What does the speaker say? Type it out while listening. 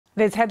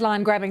There's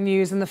headline-grabbing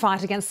news in the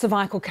fight against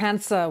cervical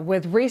cancer,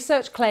 with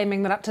research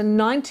claiming that up to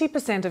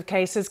 90% of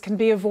cases can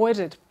be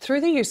avoided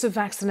through the use of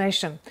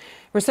vaccination.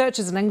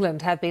 Researchers in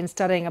England have been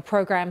studying a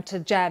program to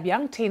jab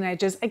young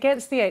teenagers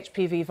against the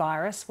HPV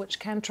virus, which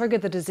can trigger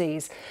the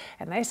disease.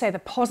 And they say the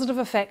positive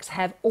effects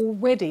have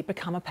already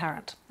become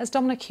apparent, as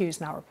Dominic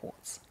Hughes now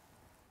reports.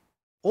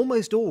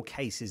 Almost all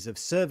cases of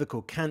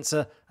cervical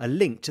cancer are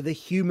linked to the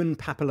human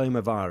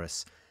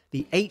papillomavirus.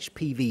 The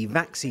HPV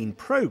vaccine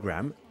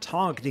programme,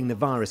 targeting the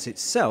virus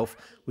itself,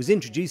 was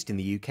introduced in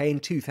the UK in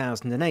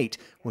 2008,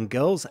 when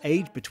girls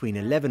aged between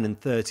 11 and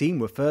 13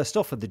 were first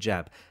offered the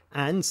jab.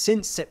 And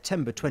since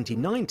September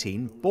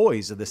 2019,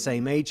 boys of the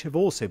same age have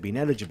also been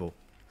eligible.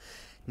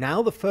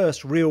 Now the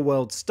first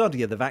real-world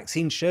study of the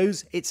vaccine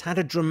shows it's had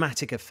a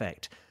dramatic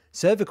effect.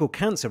 Cervical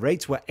cancer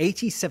rates were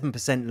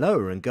 87%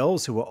 lower in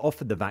girls who were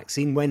offered the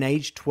vaccine when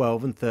aged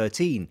 12 and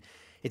 13.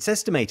 It's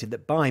estimated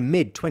that by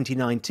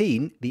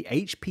mid-2019, the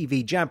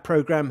HPV jab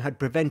programme had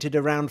prevented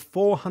around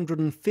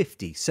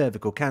 450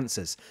 cervical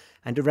cancers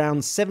and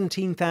around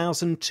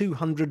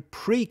 17,200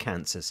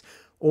 pre-cancers,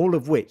 all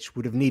of which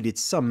would have needed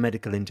some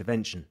medical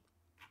intervention.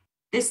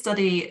 This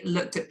study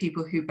looked at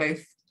people who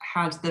both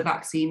had the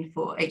vaccine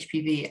for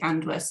HPV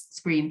and were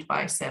screened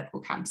by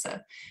cervical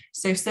cancer.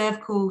 So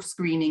cervical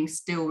screening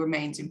still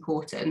remains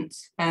important.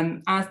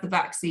 As the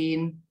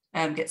vaccine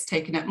gets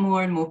taken up,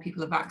 more and more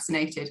people are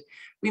vaccinated,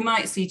 we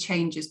might see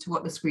changes to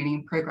what the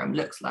screening program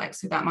looks like.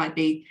 So that might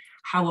be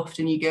how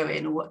often you go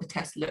in or what the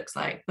test looks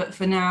like. But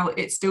for now,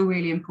 it's still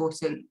really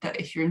important that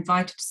if you're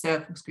invited to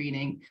cervical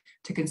screening,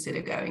 to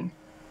consider going.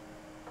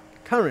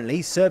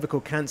 Currently, cervical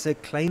cancer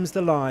claims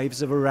the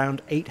lives of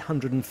around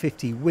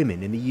 850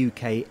 women in the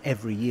UK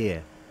every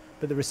year.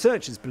 But the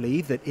researchers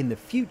believe that in the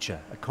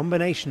future, a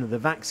combination of the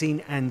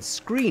vaccine and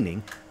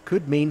screening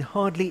could mean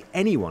hardly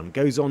anyone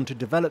goes on to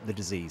develop the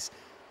disease.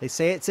 They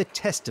say it's a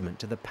testament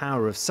to the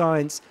power of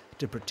science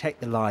to protect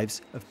the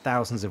lives of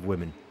thousands of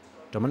women.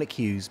 Dominic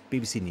Hughes,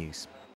 BBC News.